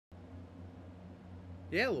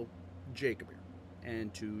Hello, Jacob here,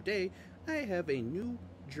 and today I have a new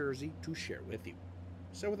jersey to share with you.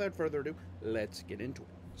 So without further ado, let's get into it.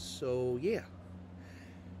 So yeah,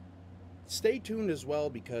 stay tuned as well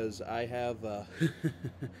because I have a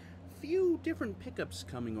few different pickups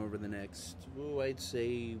coming over the next, I'd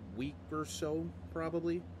say week or so,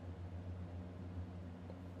 probably.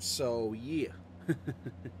 So yeah.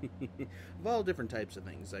 Of all different types of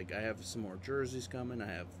things. Like, I have some more jerseys coming.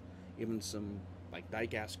 I have even some, like,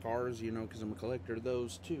 diecast cars, because I'm a collector of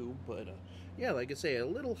those too. But, yeah, like I say, a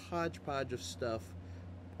little hodgepodge of stuff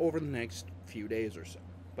over the next few days or so.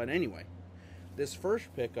 But anyway, this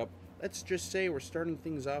first pickup, let's just say we're starting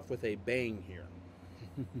things off with a bang here.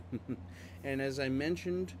 And as I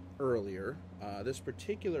mentioned earlier, this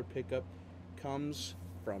particular pickup comes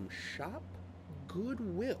from Shop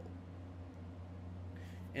Goodwill.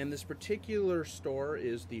 And this particular store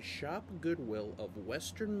is the Shop Goodwill of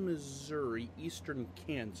Western Missouri, Eastern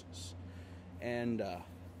Kansas. And,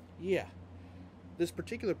 yeah, this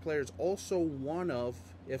particular player is also one of,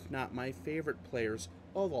 if not my favorite players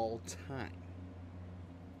of all time.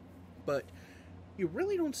 But you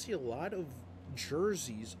really don't see a lot of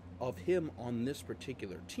jerseys of him on this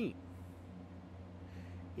particular team.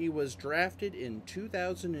 He was drafted in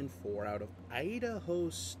 2004 out of Idaho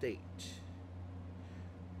State,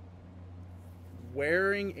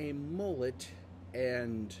 wearing a mullet,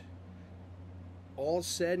 and all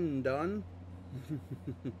said and done,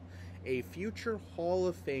 a future Hall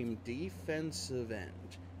of Fame defensive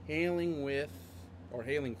end, hailing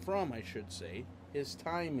from, I should say, his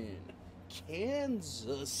time in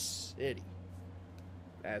Kansas City.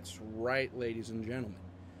 That's right, ladies and gentlemen.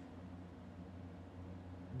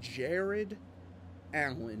 Jared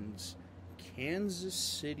Allen's Kansas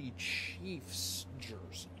City Chiefs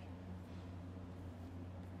jersey.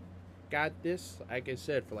 Got this, like I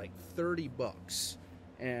said, for like $30.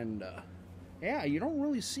 And, yeah, you don't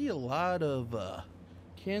really see a lot of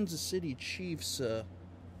Kansas City Chiefs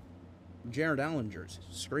Jared Allen jerseys,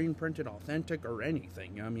 screen printed, authentic, or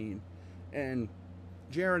anything. I mean, and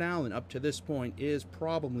Jared Allen, up to this point, is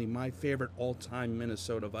probably my favorite all-time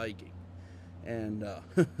Minnesota Viking. And,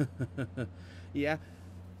 yeah,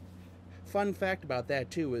 fun fact about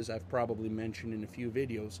that, too, is I've probably mentioned in a few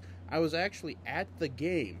videos, I was actually at the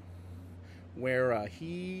game where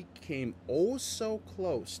he came oh so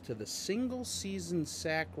close to the single-season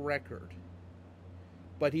sack record.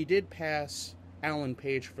 But he did pass Alan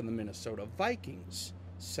Page for the Minnesota Vikings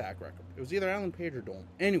sack record. It was either Alan Page or Dolan.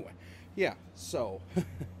 Anyway, yeah, so.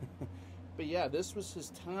 But yeah, this was his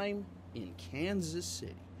time in Kansas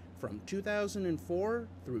City from 2004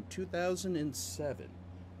 through 2007.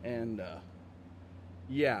 And,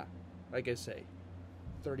 yeah, like I say,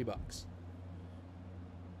 $30.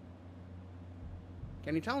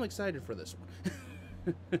 Can you tell I'm excited for this one?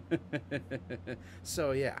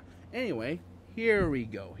 So, yeah. Anyway, here we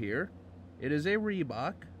go here. It is a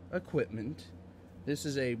Reebok equipment. This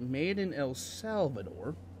is a made in El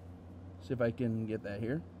Salvador. See if I can get that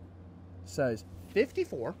here. Size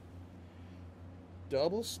 54.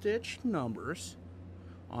 Double stitched numbers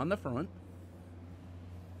on the front.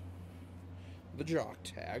 The jock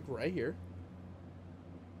tag right here.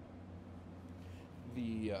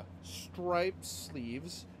 The striped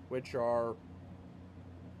sleeves, which are,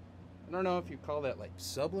 I don't know if you call that like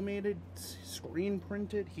sublimated, screen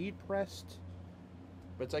printed, heat pressed,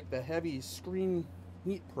 but it's like the heavy screen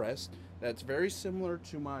heat pressed that's very similar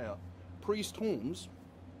to my Priest Holmes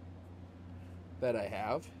that I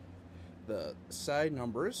have. The side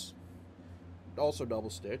numbers, also double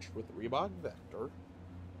stitched with the Reebok Vector,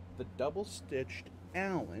 the double stitched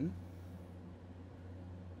Allen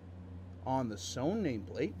on the sewn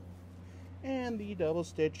nameplate, and the double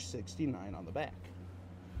stitch 69 on the back.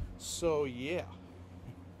 So yeah,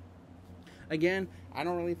 again, I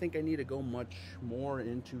don't really think I need to go much more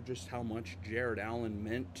into just how much Jared Allen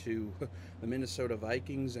meant to the Minnesota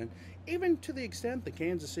Vikings, and even to the extent the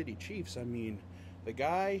Kansas City Chiefs. I mean, the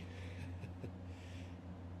guy,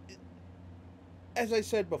 as I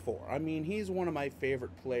said before, I mean, he's one of my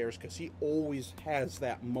favorite players because he always has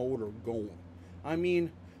that motor going. I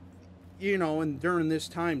mean, and during this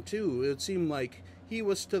time, too, it seemed like he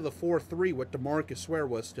was to the 4-3 what DeMarcus Ware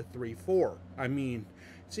was to 3-4. I mean,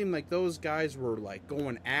 it seemed like those guys were, like,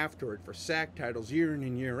 going after it for sack titles year in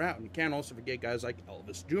and year out. And you can't also forget guys like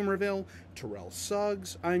Elvis Dumervil, Terrell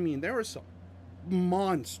Suggs. I mean, there were some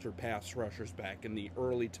monster pass rushers back in the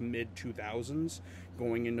early to mid-2000s,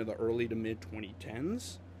 going into the early to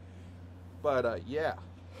mid-2010s. But, yeah.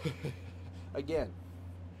 Again,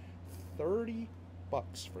 $30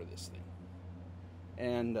 for this thing.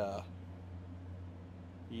 And,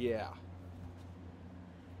 yeah.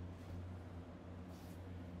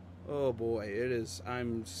 Oh boy, it is.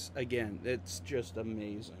 Again, it's just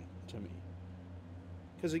amazing to me.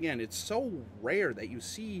 Because again, it's so rare that you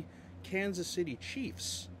see Kansas City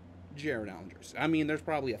Chiefs Jared Allen jerseys. I mean, there's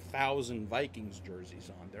probably 1,000 Vikings jerseys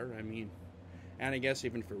on there. I mean, and I guess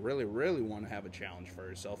even if you really, really want to have a challenge for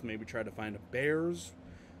yourself, maybe try to find a Bears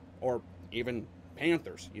or even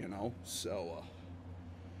Panthers, you know. So,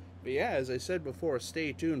 but yeah, as I said before,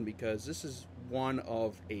 stay tuned because this is one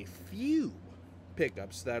of a few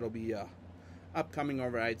pickups that'll be upcoming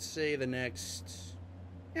over, I'd say, I'd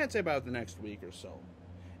say about the next week or so,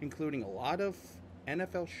 including a lot of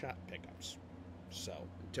NFL shot pickups. So,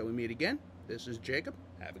 until we meet again, this is Jacob.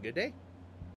 Have a good day.